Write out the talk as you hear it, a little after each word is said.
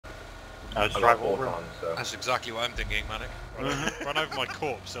I just I drive got 4 over. times, so. That's exactly what I'm thinking, Manic. Run over my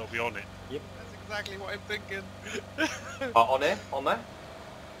corpse, they'll be on it. Yep. That's exactly what I'm thinking. On there? On there?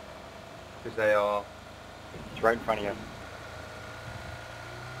 Because they are... It's right in front of you.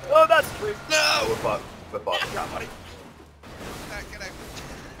 Oh, that's true. Oh, No! we're fucked. We're fucked. Yeah, buddy. Get out.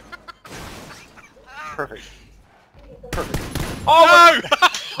 Perfect. Perfect. Oh! No! My...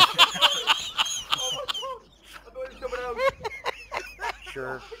 oh my god! I thought it was someone else.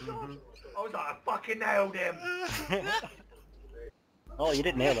 Sure. I was like, I fucking nailed him. Oh, you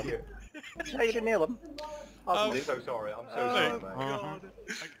didn't nail him. No, you didn't nail him. I'm so sorry. I'm so sorry, Oh, mate. God.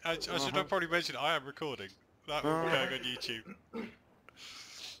 I should have probably mentioned I am recording. That will be going on YouTube.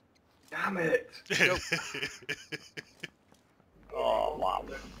 Damn it. Oh, wow.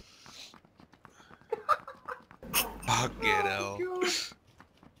 Fucking hell. God.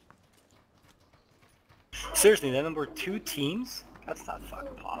 Seriously, the number 2 teams? That's not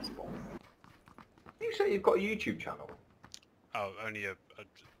fucking possible. You say you've got a YouTube channel? Oh, only a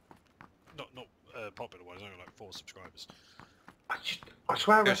not popular one. It's only like 4 subscribers. I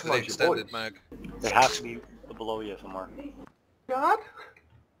swear I Here's for the recognise your voice. extended mag. There has to be below you somewhere. God?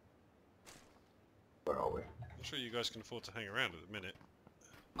 Where are we? I'm sure you guys can afford to hang around at the minute.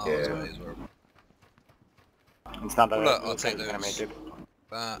 Oh, Yeah. that's what it is. It's not that Look, I'll looks take like it's gonna those. make it.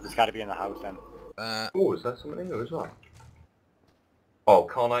 That, It's gotta be in the house then. Oh, is that something in there as well? Oh,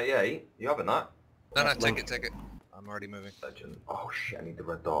 Car 98? You having that? no, Link. take it. I'm already moving. Legend. Oh shit, I need the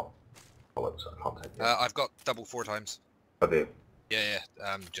red dot. Oh, I can't take it. I've got double 4 times. I do. Yeah.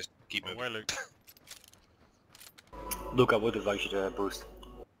 Just keep Oh, moving. where, Luke? Luke, I would advise you to boost.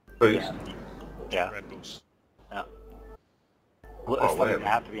 Boost. Yeah. Red Bulls. Yeah. Well, Oh, it's funny, wait. they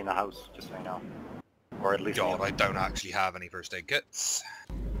have to be in the house, just so you know. Or at least... God, I don't actually have any first aid kits.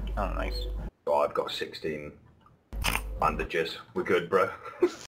 Oh, nice. Oh, I've got 16 bandages. We're good, bro.